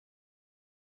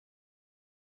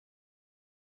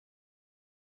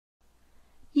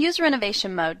Use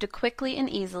renovation mode to quickly and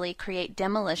easily create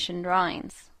demolition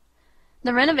drawings.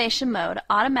 The renovation mode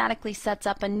automatically sets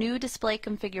up a new display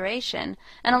configuration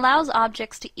and allows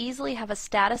objects to easily have a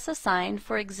status assigned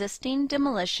for existing,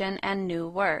 demolition, and new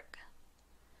work.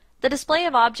 The display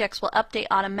of objects will update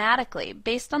automatically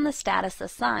based on the status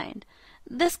assigned.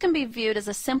 This can be viewed as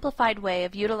a simplified way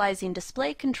of utilizing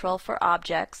display control for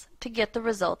objects to get the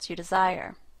results you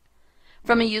desire.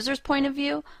 From a user's point of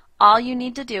view, all you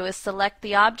need to do is select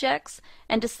the objects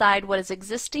and decide what is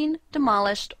existing,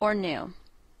 demolished, or new.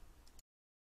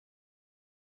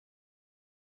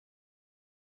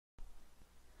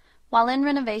 While in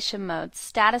renovation mode,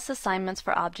 status assignments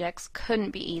for objects couldn't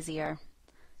be easier.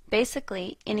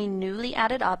 Basically, any newly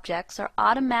added objects are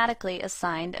automatically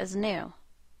assigned as new.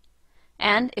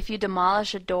 And if you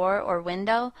demolish a door or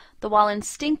window, the wall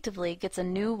instinctively gets a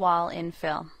new wall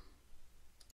infill.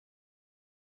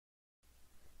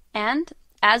 And,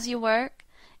 as you work,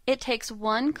 it takes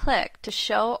one click to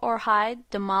show or hide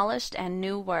demolished and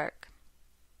new work.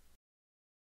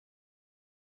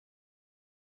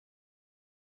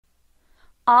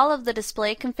 All of the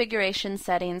display configuration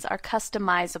settings are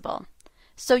customizable,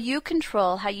 so you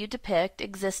control how you depict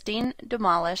existing,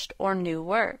 demolished, or new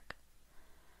work.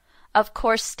 Of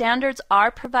course, standards are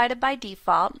provided by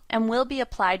default and will be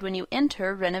applied when you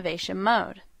enter renovation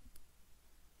mode.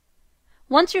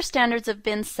 Once your standards have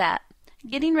been set,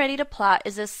 getting ready to plot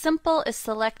is as simple as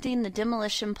selecting the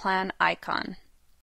demolition plan icon.